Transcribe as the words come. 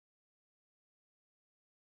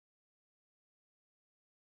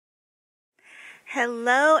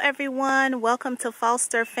Hello everyone, welcome to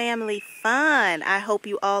Foster Family Fun. I hope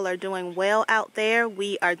you all are doing well out there.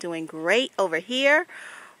 We are doing great over here.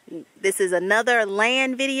 This is another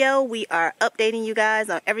land video. We are updating you guys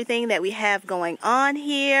on everything that we have going on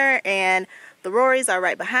here, and the Rorys are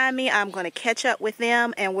right behind me. I'm going to catch up with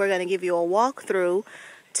them and we're going to give you a walkthrough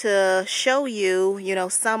to show you,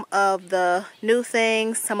 some of the new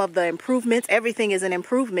things, some of the improvements. Everything is an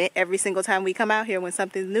improvement every single time we come out here when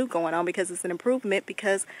something's new going on, because it's an improvement,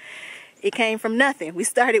 because it came from nothing. We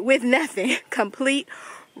started with nothing. Complete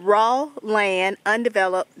raw land,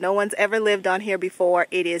 undeveloped. No one's ever lived on here before.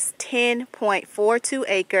 It is 10.42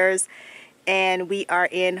 acres and we are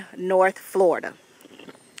in North Florida.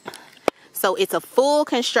 So it's a full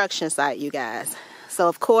construction site, you guys. So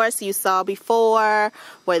of course you saw before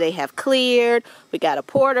where they have cleared. We got a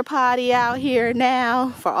porta potty out here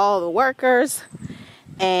now for all the workers.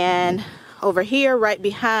 And over here right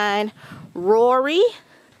behind Rory,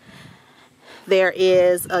 there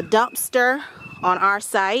is a dumpster on our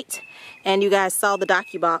site. And you guys saw the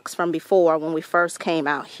docu-box from before when we first came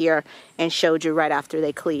out here and showed you right after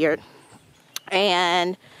they cleared.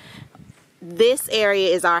 And this area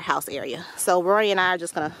is our house area. So Rory and I are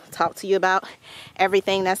just going to talk to you about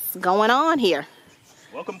everything that's going on here.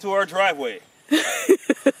 Welcome to our driveway.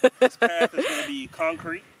 This path is going to be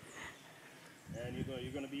concrete, and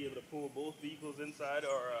you're going to be able to pull both vehicles inside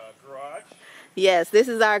our garage. Yes, this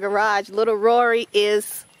is our garage. Little Rory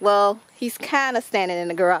is, well, he's kind of standing in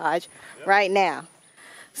the garage right now.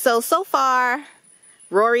 So far,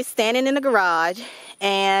 Rory's standing in the garage,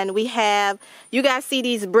 and we have, you guys see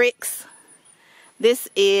these bricks? This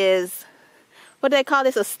is, what do they call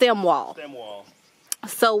this? A stem wall. Stem wall.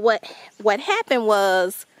 So what happened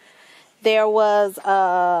was there was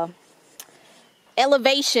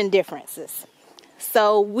elevation differences.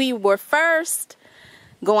 So we were first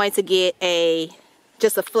going to get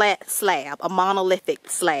just a flat slab, a monolithic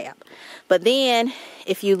slab. But then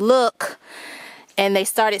if you look, and they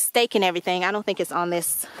started staking everything, I don't think it's on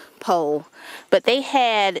this pole, but they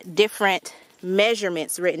had different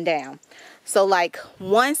measurements written down. So like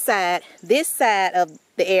one side, this side of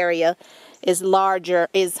the area is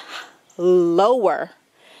lower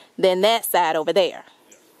than that side over there.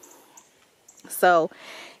 So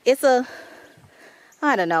it's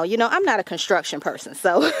I don't know, I'm not a construction person,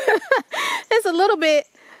 so it's a little bit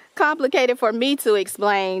complicated for me to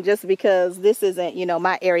explain just because this isn't,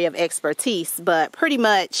 my area of expertise, but pretty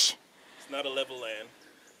much. It's not a level land.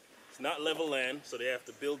 It's not level land, so they have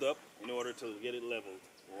to build up in order to get it leveled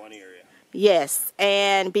in one area. Yes,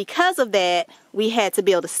 and because of that, we had to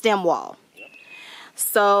build a stem wall. Yep.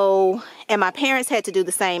 So, and my parents had to do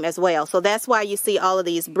the same as well. So that's why you see all of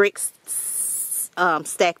these bricks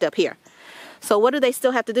stacked up here. So what do they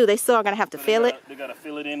still have to do? They still are going to have to fill it? They got to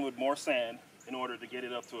fill it in with more sand in order to get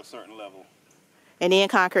it up to a certain level. And then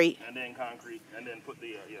concrete. And then concrete. And then put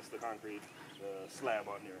the concrete slab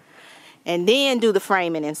on there. And then do the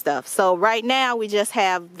framing and stuff. So right now we just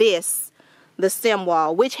have the stem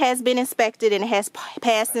wall, which has been inspected and it has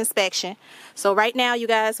passed inspection. So right now, you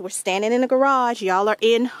guys, we're standing in the garage. Y'all are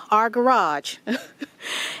in our garage.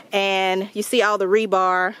 And you see all the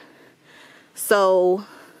rebar. So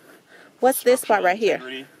what's this part right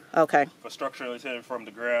here? Okay. For structural integrity from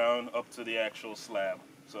the ground up to the actual slab.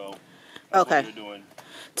 So that's what you're doing.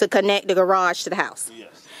 To connect the garage to the house.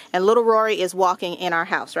 Yes. And little Rory is walking in our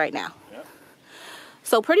house right now. Yep.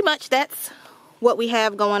 So pretty much that's what we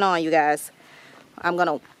have going on, you guys. I'm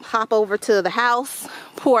going to hop over to the house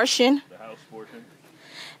portion. The house portion.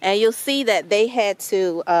 And you'll see that they had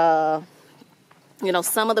to,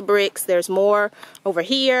 some of the bricks, there's more over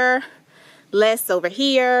here, less over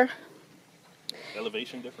here.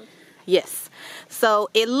 Elevation difference? Yes.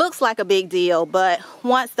 So it looks like a big deal, but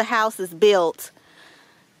once the house is built,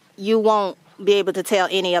 you won't be able to tell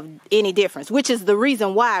any difference, which is the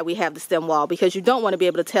reason why we have the stem wall, because you don't want to be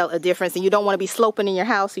able to tell a difference, and you don't want to be sloping in your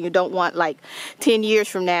house, and you don't want like 10 years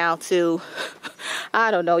from now to,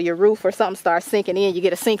 I don't know, your roof or something starts sinking in, you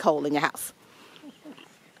get a sinkhole in your house.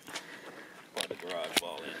 The garage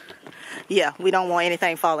fall in. Yeah, we don't want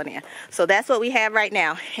anything falling in. So that's what we have right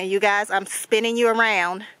now. And you guys, I'm spinning you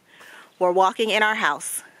around. We're walking in our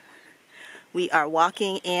house. We are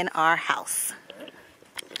walking in our house.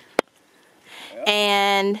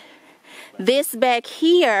 And this back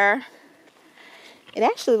here, it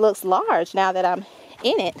actually looks large now that I'm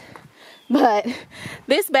in it. But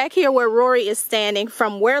this back here where Rory is standing,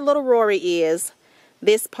 from where little Rory is,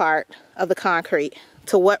 this part of the concrete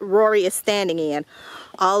to what Rory is standing in,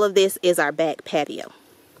 all of this is our back patio.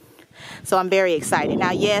 So I'm very excited.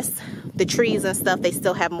 Now, yes, the trees and stuff, they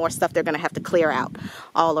still have more stuff they're going to have to clear out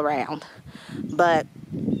all around. But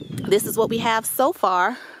this is what we have so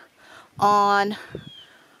far on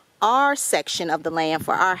our section of the land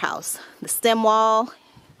for our house. The stem wall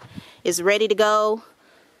is ready to go.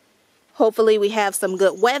 Hopefully we have some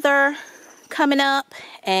good weather coming up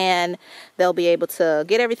and they'll be able to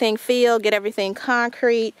get everything filled, get everything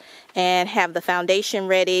concrete, and have the foundation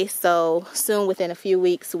ready. So soon, within a few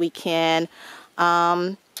weeks, we can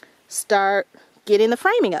start getting the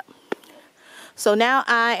framing up. So now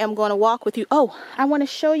I am going to walk with you. Oh, I want to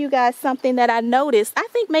show you guys something that I noticed. I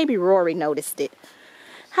think maybe Rory noticed it.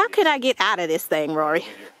 How can I get out of this thing, Rory?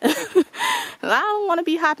 I don't want to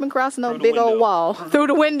be hopping across no big old wall. Through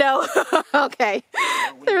the window. Okay.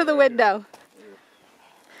 Through the window.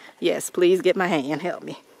 Yes, please get my hand. Help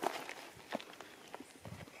me.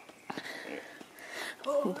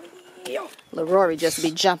 Rory just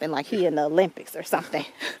be jumping like he in the Olympics or something.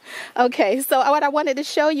 Okay, so what I wanted to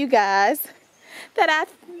show you guys that I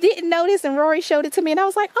didn't notice, and Rory showed it to me, and I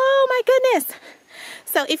was like, oh my goodness.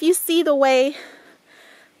 So if you see the way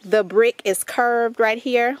the brick is curved right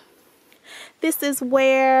here, this is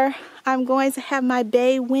where I'm going to have my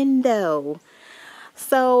bay window.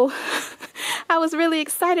 So I was really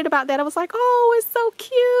excited about that. I was like, oh, it's so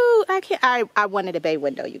cute. I wanted a bay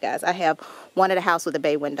window, you guys. I have wanted a house with a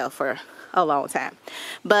bay window for a long time.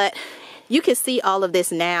 But you can see all of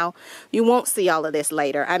this now. You won't see all of this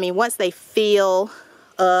later. I mean, once they fill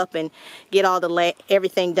up and get all the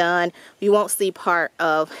everything done, you won't see part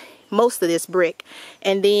of most of this brick.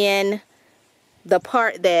 And then the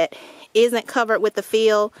part that isn't covered with the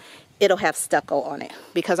fill, it'll have stucco on it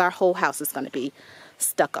because our whole house is going to be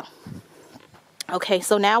stucco. Okay,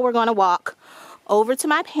 so now we're going to walk over to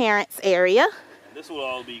my parents' area. And this will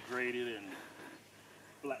all be graded and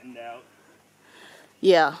flattened out.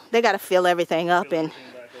 Yeah, they got to fill everything up and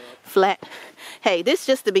flat. Hey, this is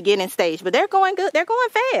just the beginning stage, but they're going good. They're going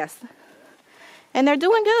fast. And they're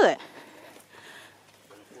doing good.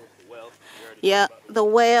 Yeah, the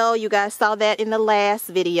well, you guys saw that in the last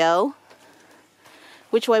video.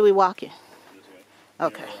 Which way we walking? This way.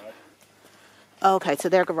 Okay. Okay, to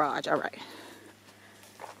their garage. All right.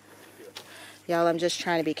 Y'all, I'm just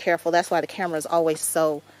trying to be careful. That's why the camera is always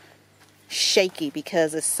so shaky,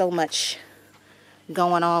 because there's so much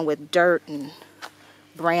going on with dirt and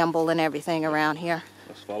bramble and everything around here.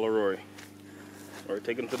 Let's follow Rory. Or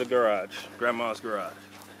take him to the garage, Grandma's garage.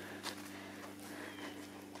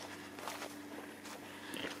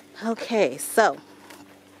 Okay, so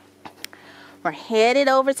we're headed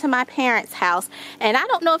over to my parents' house, and I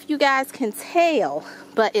don't know if you guys can tell,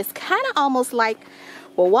 but it's kind of almost like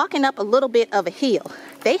we're walking up a little bit of a hill.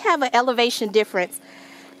 They have an elevation difference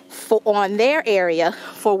on their area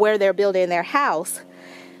for where they're building their house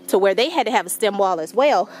to where they had to have a stem wall as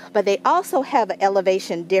well, but they also have an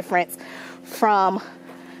elevation difference from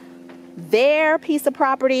their piece of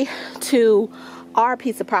property to our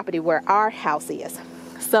piece of property where our house is.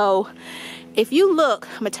 So if you look,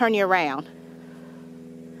 I'm going to turn you around.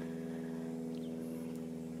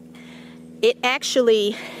 It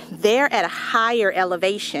actually, they're at a higher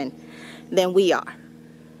elevation than we are.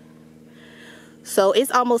 So it's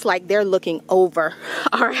almost like they're looking over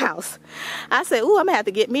our house. I said, ooh, I'm going to have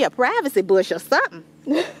to get me a privacy bush or something.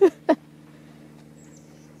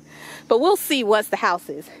 But we'll see once the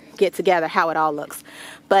houses get together how it all looks.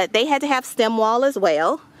 But they had to have stem wall as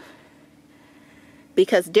well,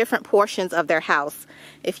 because different portions of their house,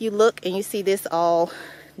 if you look and you see this all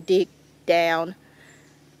dig down,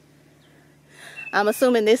 I'm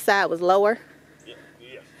assuming this side was lower. Yep.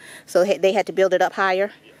 Yes. So they had to build it up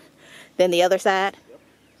higher than the other side. Yep.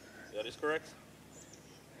 That is correct.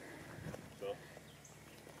 So,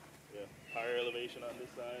 yeah, higher elevation on this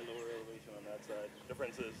side, lower elevation on that side.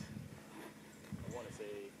 Difference is, I want to say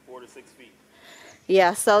 4 to 6 feet.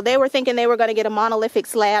 Yeah, so they were thinking they were going to get a monolithic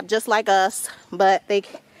slab just like us, but they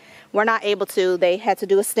were not able to. They had to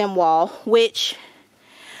do a stem wall, which,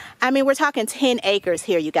 I mean, we're talking 10 acres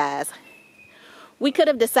here, you guys. We could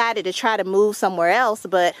have decided to try to move somewhere else,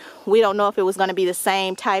 but we don't know if it was going to be the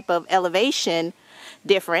same type of elevation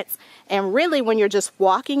difference. And really, when you're just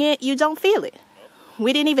walking it, you don't feel it.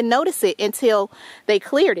 We didn't even notice it until they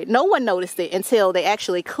cleared it. No one noticed it until they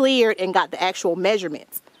actually cleared and got the actual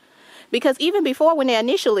measurements. Because even before, when they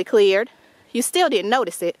initially cleared, you still didn't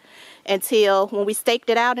notice it until when we staked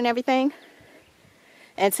it out and everything,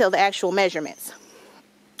 until the actual measurements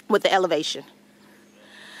with the elevation.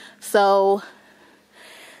 So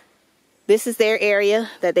this is their area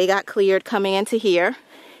that they got cleared coming into here.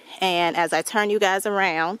 And as I turn you guys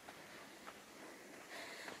around,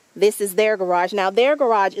 This is their garage. Now their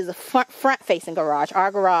garage is a front facing garage.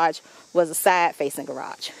 Our garage was a side facing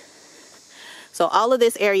garage. So all of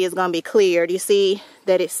this area is going to be cleared. You see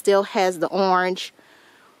that it still has the orange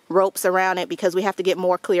ropes around it because we have to get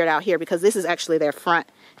more cleared out here because this is actually their front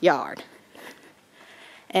yard.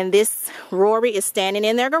 And this, Rory is standing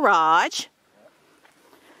in their garage.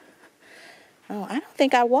 Oh, I don't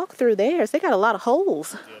think I walked through theirs. They got a lot of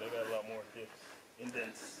holes. Yeah, they got a lot more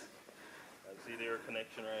indents. I see their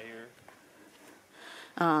connection right here.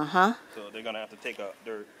 Uh-huh. So they're going to have to take out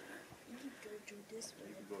dirt. You can go through this way.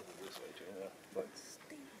 You can go through this way too, yeah. But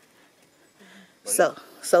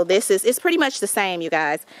So this is, it's pretty much the same, you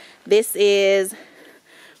guys. This is,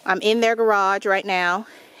 I'm in their garage right now,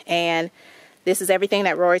 and this is everything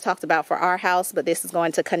that Rory talked about for our house, but this is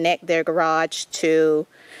going to connect their garage to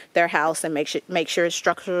their house and make sure it's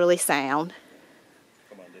structurally sound.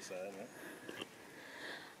 Come on this side, man.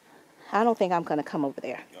 I don't think I'm going to come over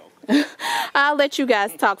there. No. I'll let you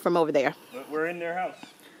guys talk from over there. We're in their house.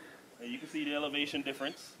 And you can see the elevation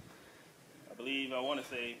difference. I believe, I want to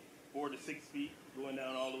say 4 to 6 feet, going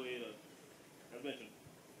down all the way to, as mentioned,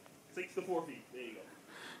 6 to 4 feet. There you go.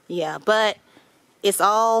 Yeah, but it's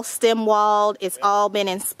all stem walled. It's all been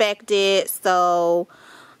inspected. So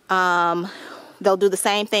they'll do the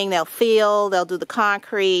same thing. They'll fill, they'll do the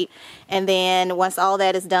concrete, and then once all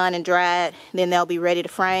that is done and dried, then they'll be ready to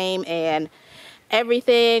frame, and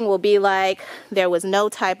everything will be like there was no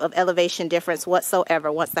type of elevation difference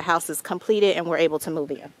whatsoever once the house is completed and we're able to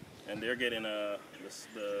move in. And they're getting the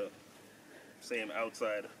same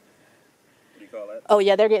outside, what do you call that? Oh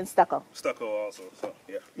yeah, they're getting stucco. Stucco also, so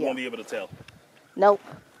yeah, you won't be able to tell. Nope,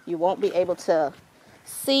 you won't be able to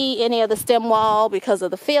see any of the stem wall because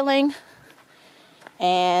of the filling,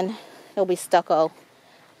 and it'll be stucco.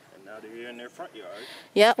 And now they're in their front yard.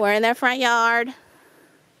 Yep, we're in their front yard.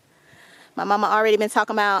 My mama already been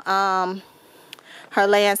talking about her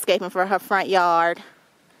landscaping for her front yard.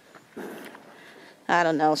 I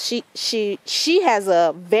don't know. She has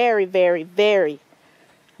a very, very, very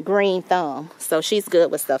green thumb, so she's good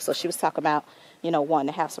with stuff. So she was talking about, you know,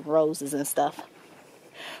 wanting to have some roses and stuff.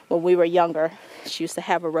 When we were younger, she used to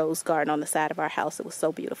have a rose garden on the side of our house. It was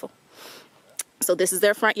so beautiful. So this is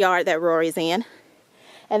their front yard that Rory's in.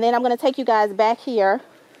 And then I'm going to take you guys back here,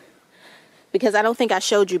 because I don't think I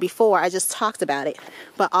showed you before. I just talked about it.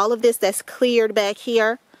 But all of this that's cleared back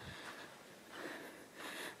here,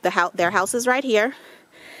 their house is right here.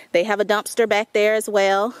 They have a dumpster back there as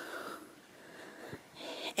well.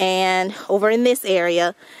 And over in this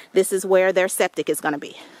area, this is where their septic is going to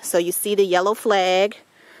be. So you see the yellow flag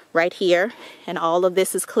right here, and all of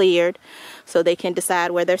this is cleared so they can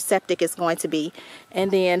decide where their septic is going to be. And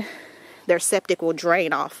then their septic will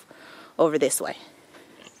drain off over this way.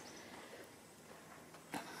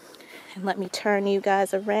 And let me turn you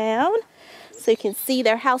guys around so you can see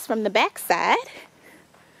their house from the back side.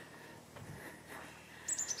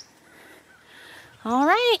 All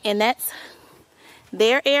right, and that's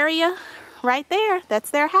their area right there.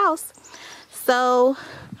 That's their house. So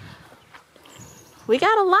we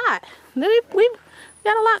got a lot. We've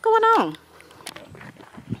got a lot going on.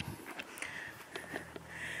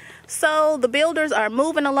 So the builders are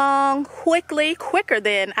moving along quickly, quicker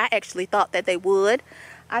than I actually thought that they would.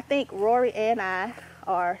 I think Rory and I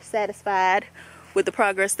are satisfied with the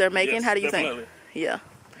progress they're making. Yes, how do you definitely. think? Yeah.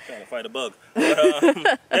 Trying to fight a bug.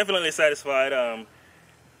 But, definitely satisfied.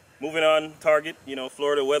 Moving on target. You know,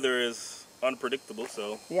 Florida weather is unpredictable,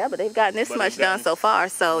 so. Yeah, but they've gotten this much done so far.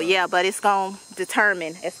 So yeah, but it's going to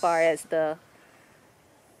determine as far as the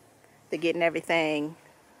getting everything,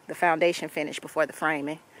 the foundation finished before the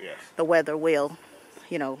framing. Yes. The weather will,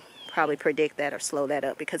 you know, probably predict that or slow that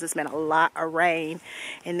up, because it's been a lot of rain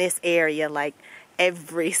in this area like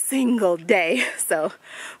every single day. So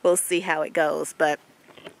we'll see how it goes. But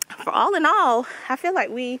for all in all, I feel like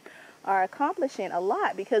we are accomplishing a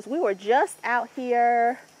lot, because we were just out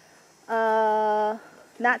here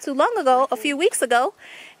not too long ago, a few weeks ago,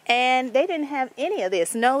 and they didn't have any of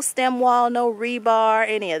this. No stem wall, no rebar,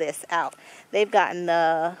 any of this out. They've gotten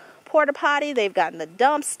the porta potty, they've gotten the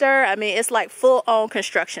dumpster. I mean, it's like full-on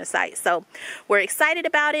construction site. So we're excited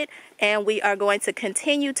about it, and we are going to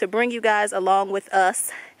continue to bring you guys along with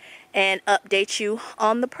us and update you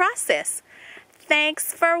on the process.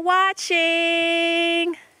 Thanks for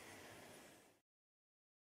watching.